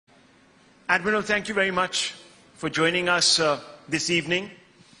Admiral, thank you very much for joining us this evening.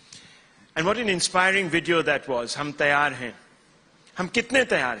 And what an inspiring video that was. Hum tayar hain. Hum kitne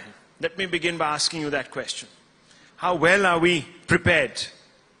tayar hain? Let me begin by asking you that question. How well are we prepared?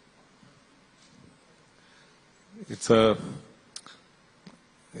 It's not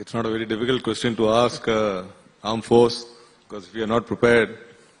a very difficult question to ask armed force, because if we are not prepared,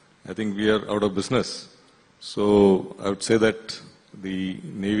 I think we are out of business. So I would say that the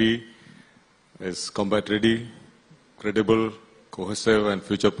Navy is combat ready, credible, cohesive and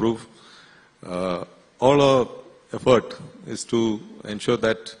future-proof. All our effort is to ensure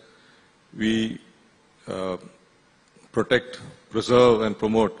that we protect, preserve and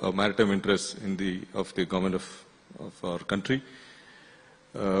promote our maritime interests of the government of our country.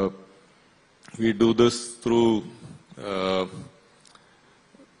 We do this through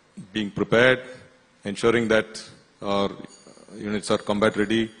being prepared, ensuring that our units are combat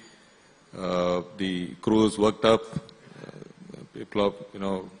ready, the crew is worked up, people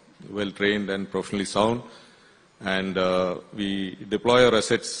are well trained and professionally sound, and we deploy our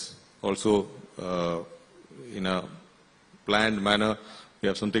assets also in a planned manner. We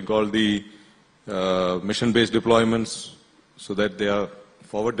have something called the mission-based deployments, so that they are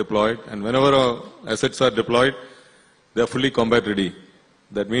forward deployed, and whenever our assets are deployed, they are fully combat ready.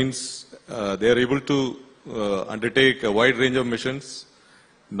 That means they are able to undertake a wide range of missions.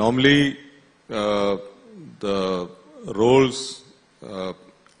 Normally, the roles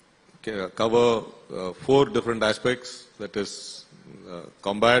cover 4 different aspects, that is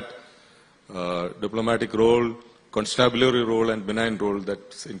combat, diplomatic role, constabulary role and benign role,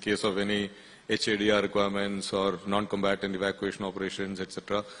 that's in case of any HADR requirements or non-combatant evacuation operations,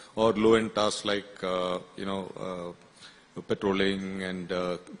 etc., or low-end tasks like patrolling and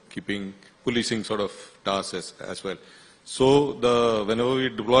policing sort of tasks as well. So whenever we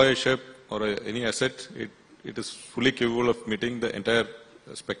deploy a ship or any asset, it is fully capable of meeting the entire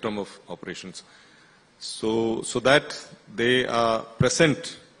spectrum of operations. So that they are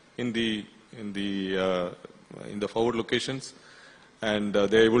present in the forward locations, and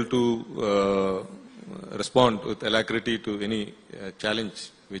they are able to respond with alacrity to any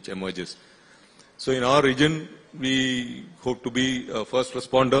challenge which emerges. So in our region, we hope to be a first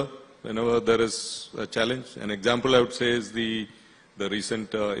responder whenever there is a challenge. An example I would say is the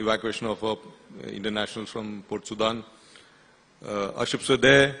recent evacuation of Indian nationals from Port Sudan. Our ships were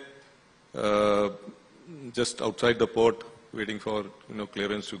there, just outside the port, waiting for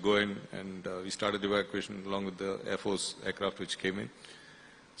clearance to go in, and we started evacuation along with the Air Force aircraft which came in.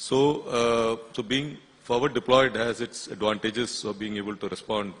 So being forward deployed has its advantages of being able to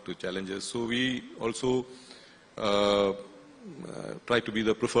respond to challenges. So we also try to be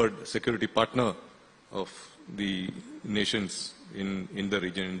the preferred security partner of the nations in the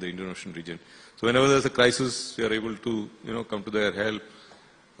region, in the Indian Ocean region. So whenever there's a crisis, we are able to come to their help,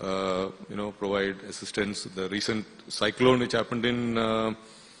 provide assistance. The recent cyclone which happened in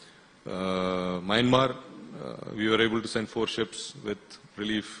Myanmar, we were able to send 4 ships with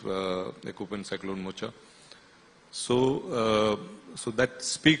relief equipment, Cyclone Mocha. So that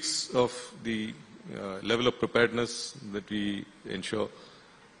speaks of the level of preparedness that we ensure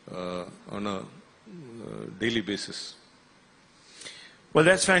on a daily basis. Well,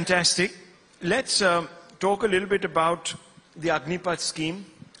 that's fantastic. Let's talk a little bit about the Agnipath scheme.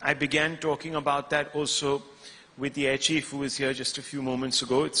 I began talking about that also with the Air Chief, who was here just a few moments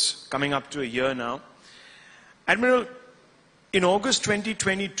ago. It's coming up to a year now. Admiral, in August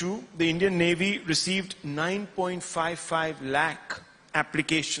 2022, the Indian Navy received 9.55 lakh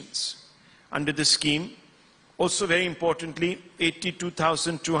applications under the scheme. Also, very importantly,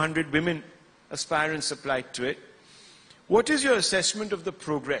 82,200 women aspirants applied to it. What is your assessment of the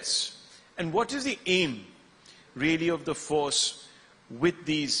progress? And what is the aim, really, of the force with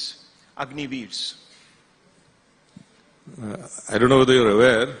these Agniveers? I don't know whether you're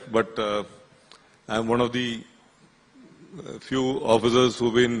aware, but I'm one of the few officers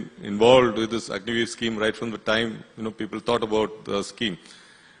who've been involved with this Agniveer scheme right from the time people thought about the scheme.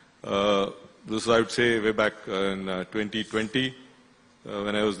 This I would say way back in 2020,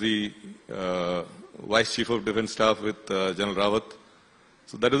 when I was the Vice Chief of Defence Staff with General Rawat.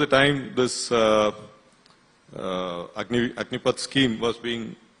 So that is the time this Agnipath scheme was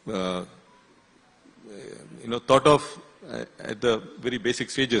being thought of at the very basic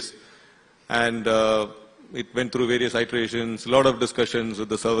stages, and it went through various iterations, a lot of discussions with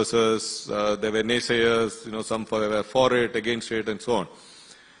the services. There were naysayers, some were for it, against it, and so on.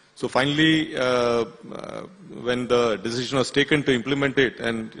 So finally, when the decision was taken to implement it,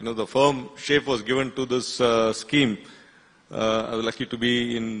 and the firm shape was given to this scheme, I was lucky to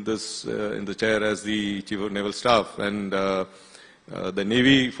be in this in the chair as the Chief of Naval Staff, and the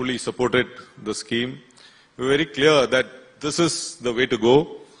Navy fully supported the scheme. We were very clear that this is the way to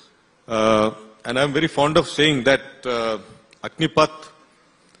go, and I'm very fond of saying that Agnipath,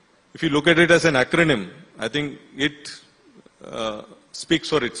 if you look at it as an acronym, I think it speaks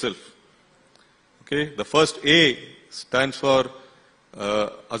for itself. Okay, the first A stands for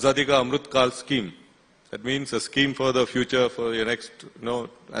Azadi Ka Amrit Kal scheme. That means a scheme for the future, for your next,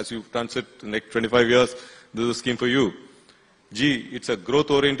 as you transit the next 25 years, this is a scheme for you. G, it's a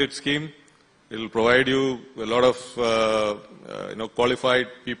growth-oriented scheme. It will provide you a lot of, qualified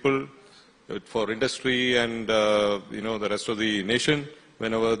people for industry and, the rest of the nation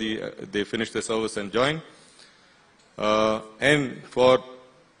whenever they finish their service and join. And for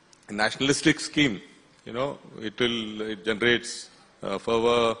a nationalistic scheme, it generates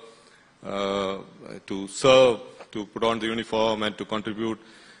fervor to serve, to put on the uniform and to contribute.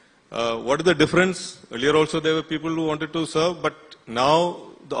 What is the difference? Earlier also there were people who wanted to serve, but now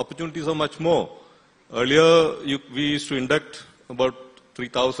the opportunities are much more. Earlier we used to induct about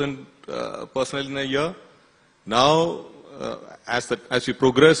 3,000 personnel in a year. Now as we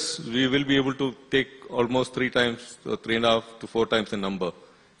progress, we will be able to take almost 3 times, 3.5 to 4 times the number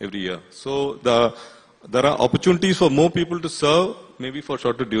every year. So there are opportunities for more people to serve, maybe for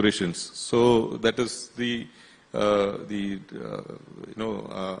shorter durations. So that is the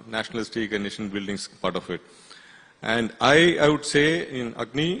nationalistic and nation building part of it. And I would say in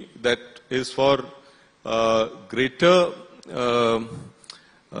Agni that is for greater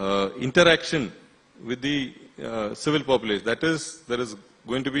interaction with the civil population. That is, there is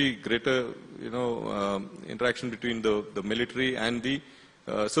going to be greater interaction between the military and the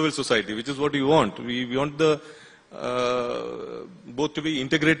civil society, which is what we want. We want the both to be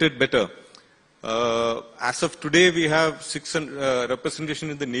integrated better. As of today, we have 600 representation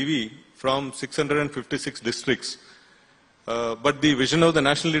in the Navy from 656 districts. But the vision of the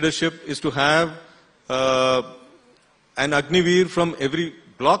national leadership is to have an Agniveer from every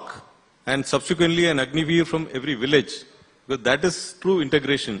block and subsequently an Agniveer from every village. Because that is true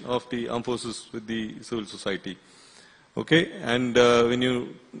integration of the armed forces with the civil society. Okay, and when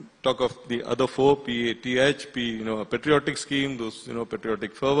you talk of the other 4, PATH, a patriotic scheme, those,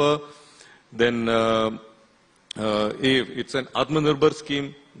 patriotic fervor, then it's an Atmanirbhar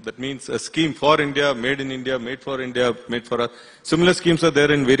scheme, that means a scheme for India, made in India, made for India, made for us. Similar schemes are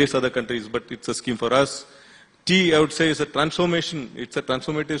there in various other countries, but it's a scheme for us. T, I would say, is a transformation, it's a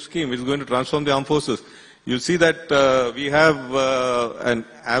transformative scheme, it's going to transform the armed forces. You'll see that we have an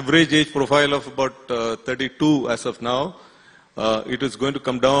average age profile of about 32 as of now. It is going to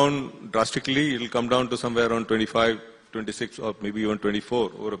come down drastically. It will come down to somewhere around 25, 26 or maybe even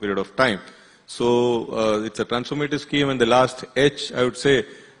 24 over a period of time. So it's a transformative scheme. And the last H, I would say,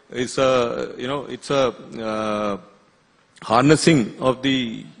 is it's a harnessing of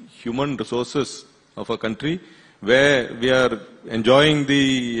the human resources of a country where we are enjoying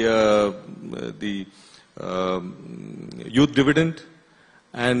the youth dividend,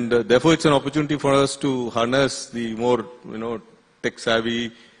 and therefore it's an opportunity for us to harness the more tech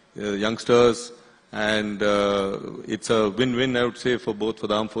savvy youngsters, and it's a win-win, I would say, for both for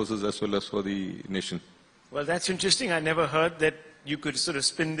the armed forces as well as for the nation. Well, that's interesting. I never heard that you could sort of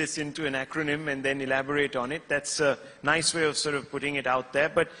spin this into an acronym and then elaborate on it. That's a nice way of sort of putting it out there.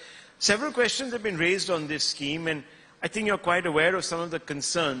 But several questions have been raised on this scheme, and I think you're quite aware of some of the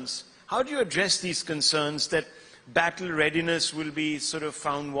concerns. How do you address these concerns that battle readiness will be sort of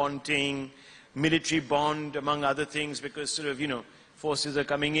found wanting, military bond, among other things, because sort of, forces are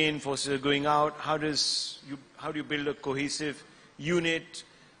coming in, forces are going out? How do you build a cohesive unit,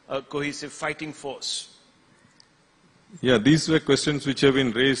 a cohesive fighting force? Yeah, these were questions which have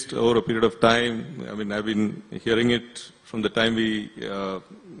been raised over a period of time. I mean, I've been hearing it from the time we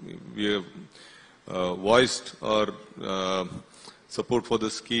have voiced our support for the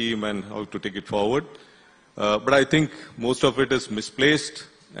scheme and how to take it forward. But I think most of it is misplaced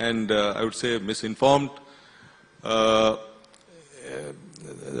and I would say misinformed.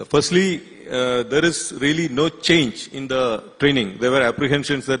 Firstly, there is really no change in the training. There were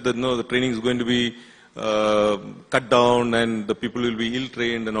apprehensions that the training is going to be cut down and the people will be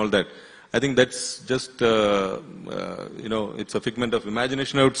ill-trained and all that. I think that's just, it's a figment of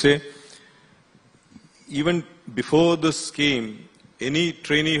imagination, I would say. Even before this scheme, any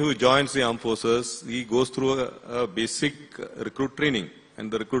trainee who joins the armed forces, he goes through a basic recruit training.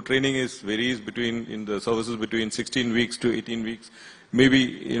 And the recruit training varies in the services between 16 weeks to 18 weeks,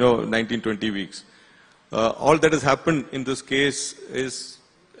 maybe, 19, 20 weeks. All that has happened in this case is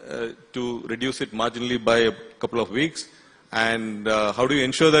to reduce it marginally by a couple of weeks. And how do you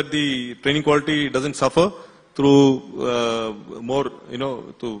ensure that the training quality doesn't suffer through more,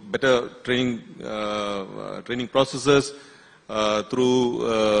 to better training processes,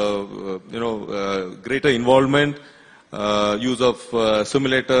 through, greater involvement, use of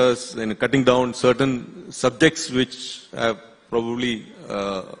simulators, and cutting down certain subjects which have probably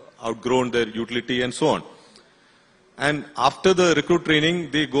outgrown their utility and so on. And after the recruit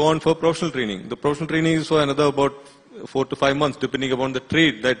training, they go on for professional training. The professional training is for another about 4 to 5 months, depending upon the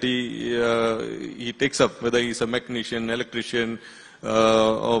trade that he takes up, whether he's a mechanician, electrician,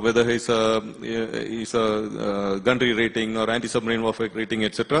 or whether he's a gunnery rating or anti-submarine warfare rating,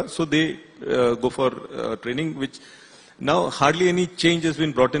 etc. So they go for training, which now hardly any change has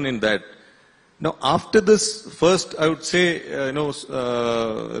been brought in that. Now, after this first, I would say,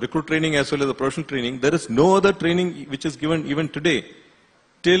 recruit training as well as the professional training, there is no other training which is given even today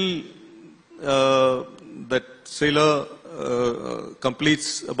till that sailor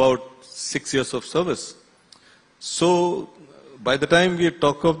completes about 6 years of service. So, by the time we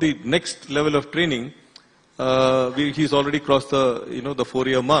talk of the next level of training, he's already crossed the, the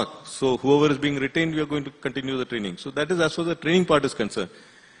 4-year mark. So, whoever is being retained, we are going to continue the training. So, that is as far as the training part is concerned.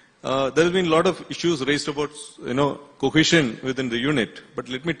 There has been a lot of issues raised about, cohesion within the unit. But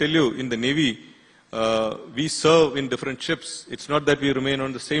let me tell you, in the Navy, we serve in different ships. It's not that we remain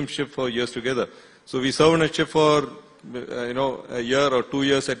on the same ship for years together. So we serve on a ship for, a year or 2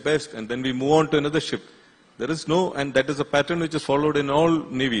 years at best, and then we move on to another ship. There is no, and that is a pattern which is followed in all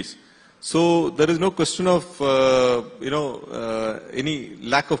navies. So there is no question of, any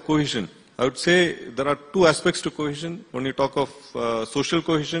lack of cohesion. I would say there are two aspects to cohesion. When you talk of social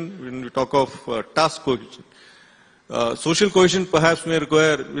cohesion, when you talk of task cohesion. Social cohesion perhaps may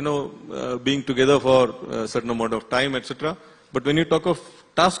require, being together for a certain amount of time, etc. But when you talk of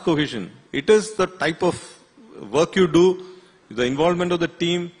task cohesion, it is the type of work you do, the involvement of the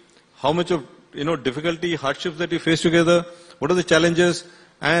team, how much of, difficulty, hardships that you face together, what are the challenges,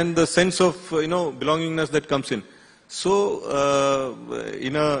 and the sense of, belongingness that comes in. So,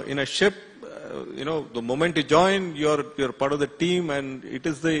 in a ship, the moment you join, you're part of the team, and it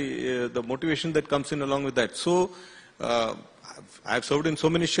is the motivation that comes in along with that. So, I've served in so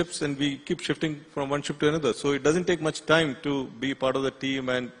many ships, and we keep shifting from one ship to another. So it doesn't take much time to be part of the team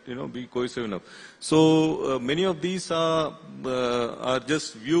and be cohesive enough. So many of these are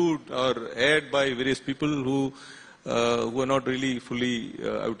just viewed or aired by various people who are not really fully,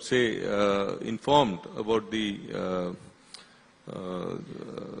 I would say, informed about the.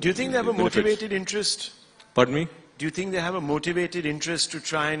 Do you think they have a motivated interest? Pardon me? Do you think they have a motivated interest to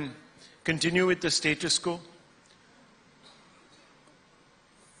try and continue with the status quo?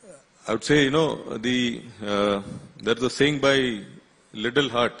 I would say, there's a saying by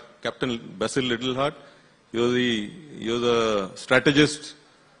Littleheart, Captain Basil Littleheart. He was a strategist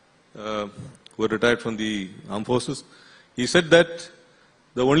who retired from the armed forces. He said that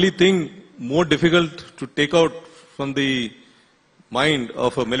the only thing more difficult to take out from the mind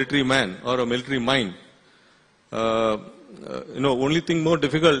of a military man or a military mind, only thing more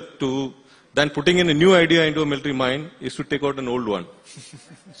difficult than putting in a new idea into a military mind is to take out an old one.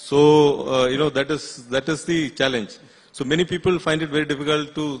 So, that is the challenge. So many people find it very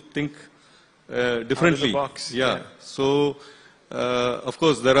difficult to think differently. Out of the box. Yeah. So, of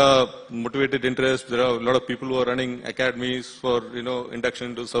course, there are motivated interests. There are a lot of people who are running academies for, induction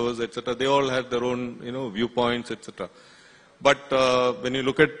into service, etc. They all have their own, viewpoints, etc. But when you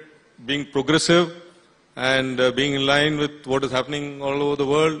look at being progressive and being in line with what is happening all over the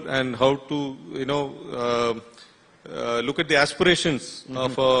world and how to, look at the aspirations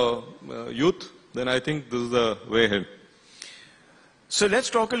of youth, then I think this is the way ahead. So let's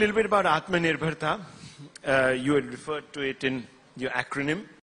talk a little bit about Atmanirbharta. You had referred to it in your acronym.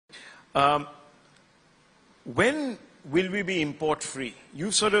 When will we be import free?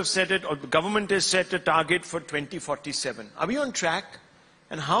 You sort of said it, or the government has set a target for 2047. Are we on track?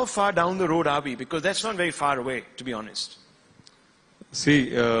 And how far down the road are we? Because that's not very far away, to be honest. See,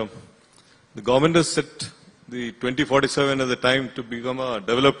 the government has set the 2047 as the time to become a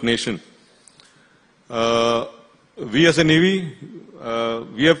developed nation. We as a Navy,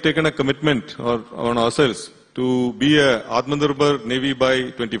 we have taken a commitment on ourselves to be a Atmanirbhar Navy by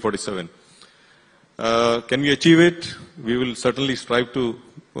 2047. Can we achieve it? We will certainly strive to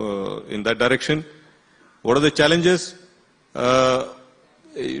in that direction. What are the challenges?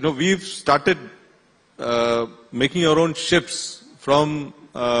 We've started making our own ships from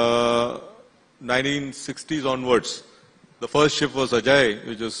 1960s onwards. The first ship was Ajay,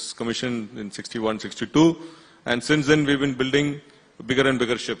 which was commissioned in 61, 62. And since then, we've been building bigger and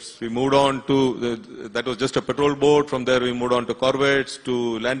bigger ships. We moved on to, that was just a patrol boat. From there we moved on to corvettes,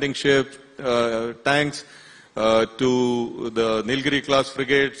 to landing ships, tanks, to the Nilgiri class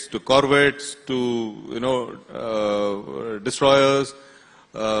frigates, to corvettes, to, destroyers,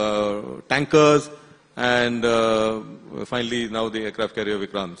 tankers, and finally now the aircraft carrier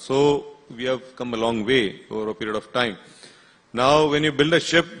Vikrant. So we have come a long way over a period of time. Now, when you build a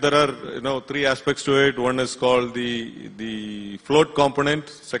ship, there are three aspects to it. One is called the float component,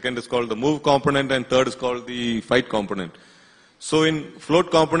 second is called the move component, and third is called the fight component. So, in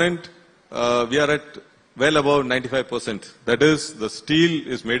float component, we are at well above 95%. That is, the steel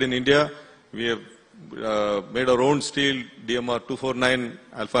is made in India. We have made our own steel, DMR 249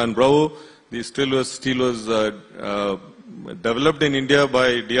 Alpha and Bravo. The steel was developed in India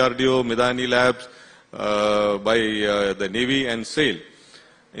by DRDO, Midani Labs, by the Navy and SAIL.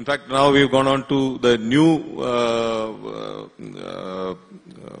 In fact, now we've gone on to the new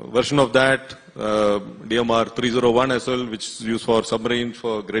version of that, DMR 301 as well, which is used for submarines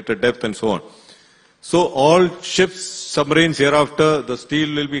for greater depth and so on. So all ships, submarines hereafter, the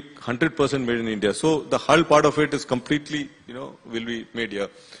steel will be 100% made in India. So the hull part of it is completely, will be made here.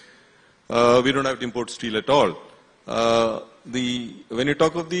 We don't have to import steel at all. When you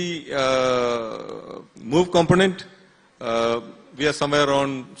talk of the move component, we are somewhere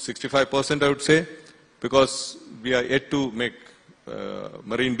around 65%, I would say, because we are yet to make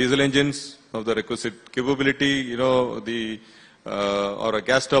marine diesel engines of the requisite capability, or a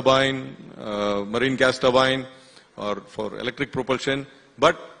gas turbine, marine gas turbine, or for electric propulsion.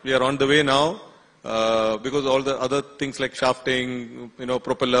 But we are on the way now, because all the other things like shafting,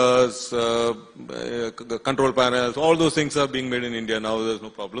 propellers, control panels, all those things are being made in India now. There's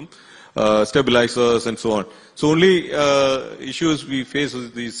no problem. Stabilizers and so on. So only issues we face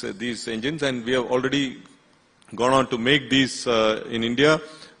with these engines, and we have already gone on to make these in India.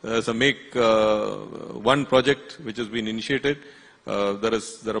 There's a Make One project which has been initiated.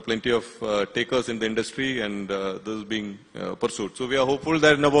 There are plenty of takers in the industry, and this is being pursued. So we are hopeful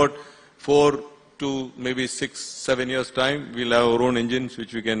that in about 4 to maybe 6-7 years time, we'll have our own engines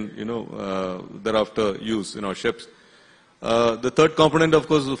which we can, thereafter use in our ships. The third component, of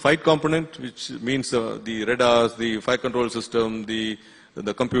course, is the fight component, which means the radars, the fire control system, the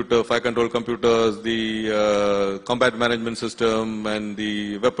computer, fire control computers, the combat management system, and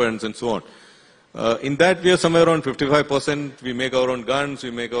the weapons, and so on. In that, we are somewhere around 55%. We make our own guns, we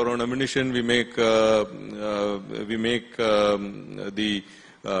make our own ammunition, we make the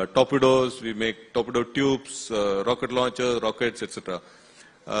torpedoes, we make torpedo tubes, rocket launchers, rockets, etc.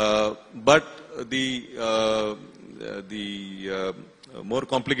 But the more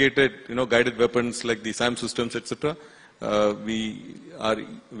complicated, guided weapons like the SAM systems, etc.,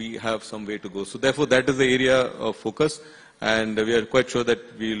 we have some way to go. So therefore, that is the area of focus, and we are quite sure that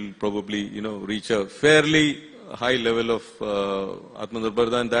we'll probably, reach a fairly high level of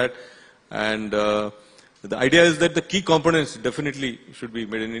Atmanirbharta in that. And the idea is that the key components definitely should be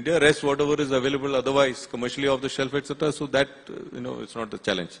made in India. Rest, whatever is available otherwise, commercially off the shelf, etc. So that, it's not a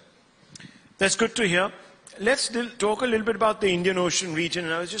challenge. That's good to hear. Let's talk a little bit about the Indian Ocean region.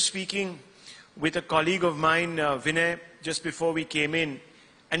 And I was just speaking with a colleague of mine, Vinay, just before we came in,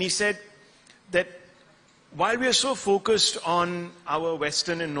 and he said that while we are so focused on our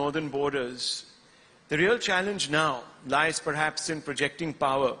western and northern borders, the real challenge now lies perhaps in projecting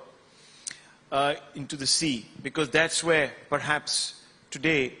power into the sea, because that's where perhaps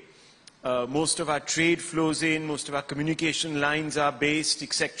today most of our trade flows in, most of our communication lines are based,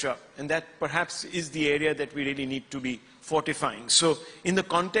 etc. And that perhaps is the area that we really need to be fortifying. So in the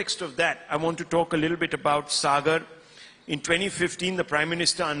context of that, I want to talk a little bit about Sagar. In 2015, the Prime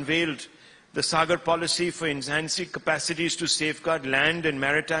Minister unveiled the Sagar policy for enhancing capacities to safeguard land and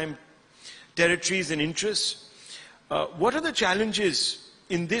maritime territories and interests. What are the challenges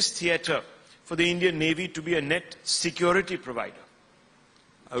in this theatre for the Indian Navy to be a net security provider?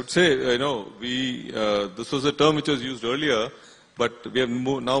 I would say, this was a term which was used earlier, but we have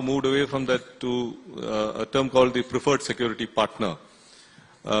now moved away from that to a term called the preferred security partner.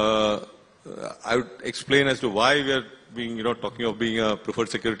 I would explain as to why we are talking of being a preferred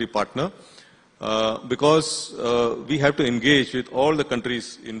security partner. Because we have to engage with all the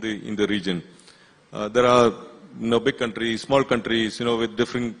countries in the region. There are big countries, small countries, with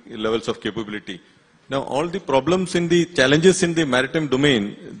different levels of capability. Now, all the problems challenges in the maritime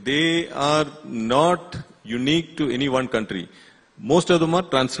domain, they are not unique to any one country. Most of them are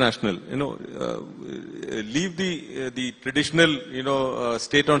transnational. Leave the traditional,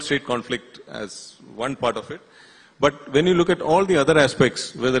 state-on-state conflict as one part of it. But when you look at all the other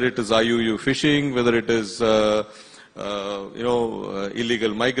aspects, whether it is IUU fishing, whether it is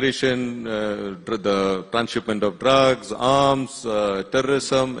illegal migration, the transshipment of drugs, arms,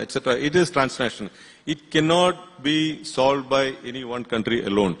 terrorism, etc. It is transnational. It cannot be solved by any one country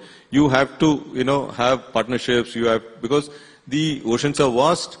alone. You have to, have partnerships. Because the oceans are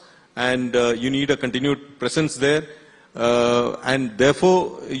vast, and you need a continued presence there, and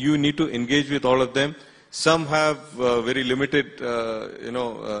therefore you need to engage with all of them. Some have very limited,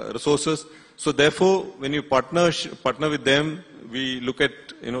 resources. So therefore, when you partner with them, we look at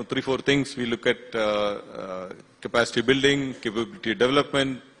 3-4 things. We look at capacity building, capability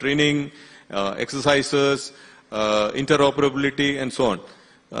development, training, exercises, interoperability, and so on.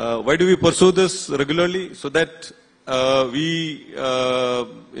 Why do we pursue this regularly? So that we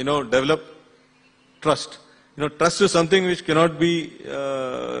develop trust. Trust is something which cannot be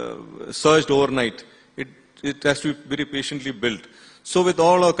surged overnight. It has to be very patiently built. So with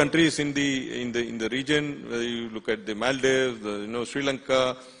all our countries in the region, you look at the Maldives, Sri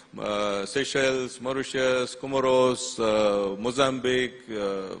Lanka, Seychelles, Mauritius, Comoros, Mozambique,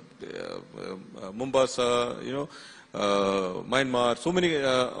 Mombasa, Myanmar, so many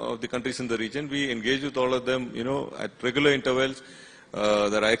of the countries in the region, we engage with all of them, at regular intervals.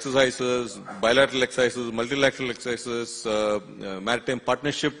 There are exercises, bilateral exercises, multilateral exercises, maritime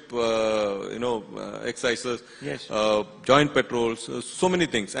partnership, exercises, yes. Joint patrols, so many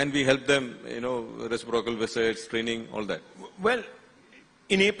things. And we help them, reciprocal visits, training, all that. Well,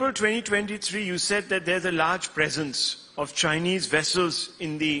 in April 2023, you said that there's a large presence of Chinese vessels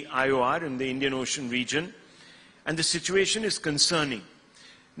in the IOR, in the Indian Ocean region, and the situation is concerning.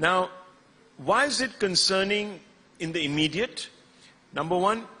 Now, why is it concerning in the immediate? Number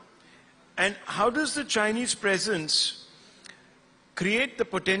one, and how does the Chinese presence create the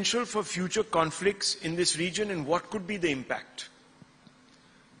potential for future conflicts in this region, and what could be the impact?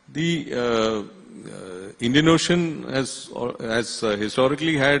 The Indian Ocean has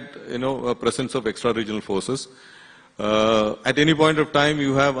historically had, a presence of extra-regional forces. At any point of time,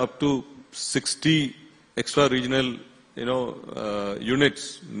 you have up to 60 extra-regional,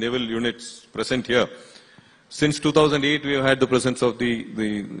 units, naval units present here. Since 2008, we have had the presence of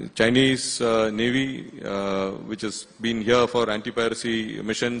the Chinese Navy, which has been here for anti-piracy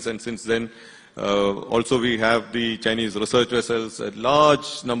missions, and since then, also we have the Chinese research vessels, a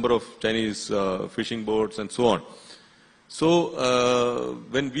large number of Chinese fishing boats, and so on. So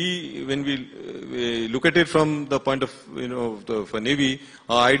when we look at it from the point of for Navy,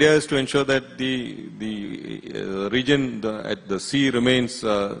 our idea is to ensure that the region at the sea remains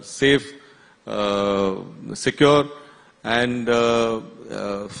safe, secure, and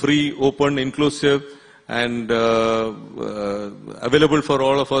free, open, inclusive, and available for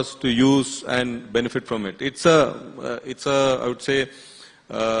all of us to use and benefit from it. It's a I would say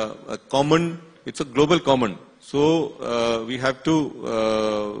a common. It's a global common. So we have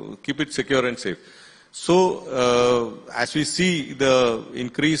to keep it secure and safe. So as we see the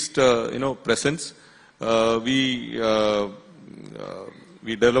increased presence, we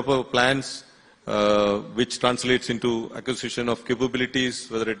develop our plans, which translates into acquisition of capabilities,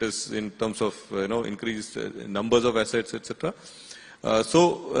 whether it is in terms of increased numbers of assets, etc.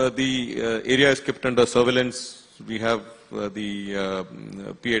 So the area is kept under surveillance. We have the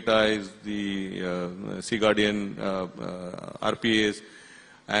P8Is, the Sea Guardian, RPAs,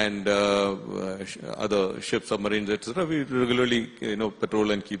 and other ships, submarines, etc. We regularly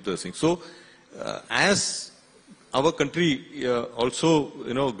patrol and keep those things. So as our country also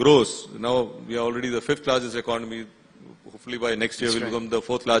grows, now we are already the 5th largest economy. Hopefully by next year we'll become the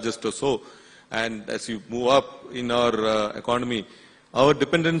 4th largest or so. And as you move up in our economy, our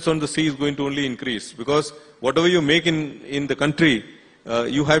dependence on the sea is going to only increase, because whatever you make in the country,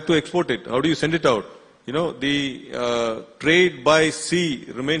 you have to export it. How do you send it out? The trade by sea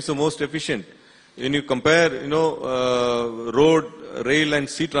remains the most efficient. When you compare, road, rail, and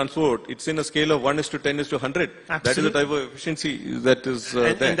sea transport, it's in a scale of 1:10:100. Absolutely. That is the type of efficiency that is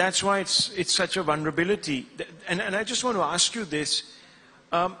there. And that's why it's such a vulnerability. And I just want to ask you this.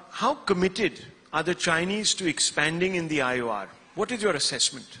 How committed are the Chinese to expanding in the IOR? What is your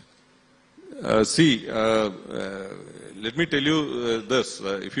assessment? Let me tell you this.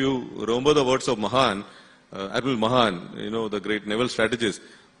 If you remember the words of Mahan, Admiral Mahan, the great naval strategist,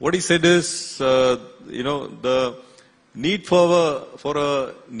 what he said is, the need for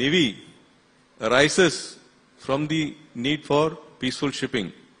a navy arises from the need for peaceful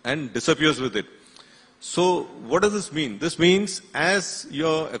shipping and disappears with it. So what does this mean? This means as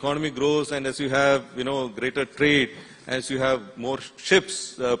your economy grows and as you have, greater trade, as you have more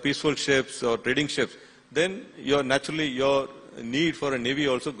ships, peaceful ships or trading ships, then naturally your need for a navy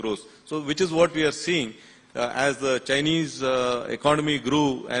also grows. So which is what we are seeing. as the Chinese economy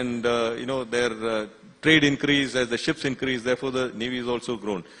grew and their trade increased, as the ships increased, therefore the Navy has also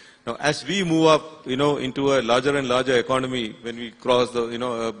grown. Now, as we move up, into a larger and larger economy, when we cross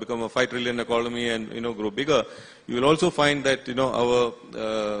the, become a 5 trillion economy and, grow bigger, you will also find that, our,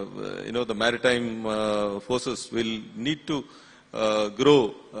 the maritime forces will need to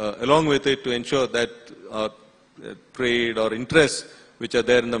grow along with it to ensure that our trade or interests which are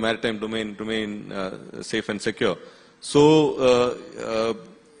there in the maritime domain remain safe and secure. So,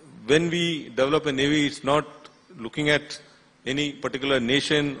 when we develop a navy, it's not looking at any particular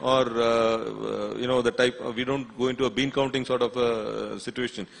nation or, the type of, we don't go into a bean counting sort of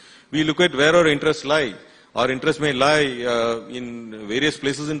situation. We look at where our interests lie. Our interests may lie in various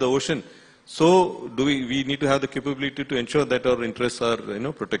places in the ocean. So we need to have the capability to ensure that our interests are,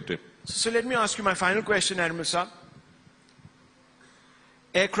 protected. So let me ask you my final question, Admiral Saab.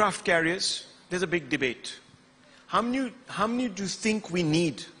 Aircraft carriers, there's a big debate. How many do you think we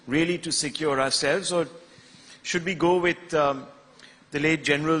need really to secure ourselves, or should we go with the late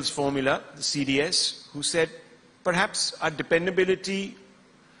General's formula, the CDS, who said perhaps our dependability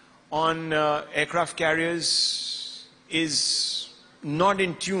on aircraft carriers is not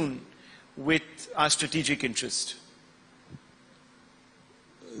in tune with our strategic interest?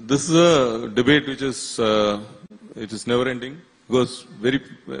 This is a debate which is never ending, because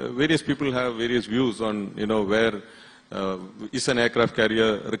various people have various views on where is an aircraft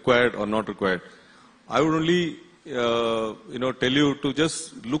carrier required or not required. I would only tell you to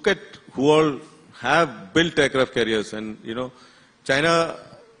just look at who all have built aircraft carriers, and China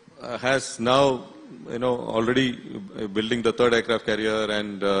has now already building the 3rd aircraft carrier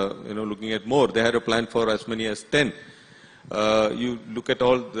and looking at more. They had a plan for as many as 10. You look at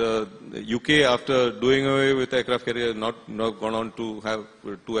all the UK, after doing away with aircraft carriers, not gone on to have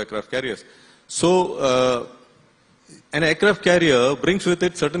 2 aircraft carriers. So an aircraft carrier brings with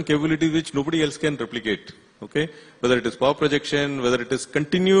it certain capabilities which nobody else can replicate. Okay, whether it is power projection, whether it is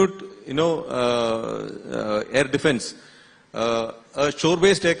continued air defense. A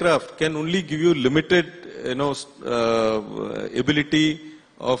shore-based aircraft can only give you limited ability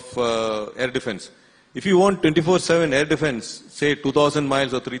of air defense. If you want 24/7 air defense, say 2,000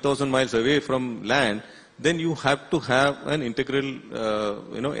 miles or 3,000 miles away from land, then you have to have an integral,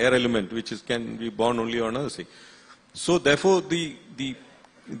 air element which can be born only on a sea. So therefore, the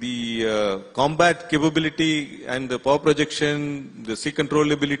combat capability and the power projection, the sea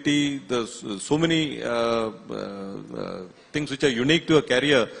controllability, so many things which are unique to a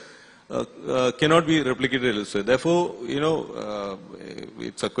carrier cannot be replicated elsewhere. Therefore,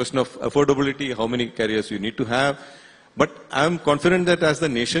 it's a question of affordability, how many carriers you need to have. But I'm confident that as the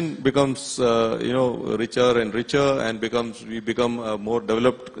nation becomes, richer and richer and we become a more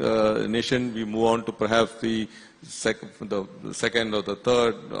developed nation, we move on to perhaps the second or the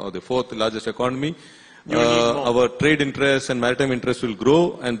third or the 4th largest economy. Our trade interests and maritime interests will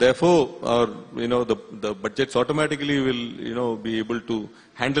grow, and therefore our, the budgets automatically will, be able to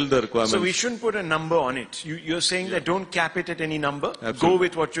handle the requirements. So we shouldn't put a number on it. You're saying that don't cap it at any number. Absolutely. Go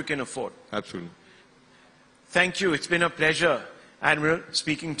with what you can afford. Absolutely. Thank you. It's been a pleasure, Admiral,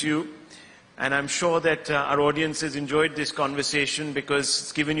 speaking to you. And I'm sure that our audience has enjoyed this conversation, because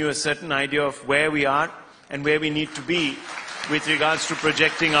it's given you a certain idea of where we are and where we need to be with regards to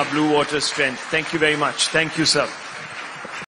projecting our blue water strength. Thank you very much. Thank you, sir.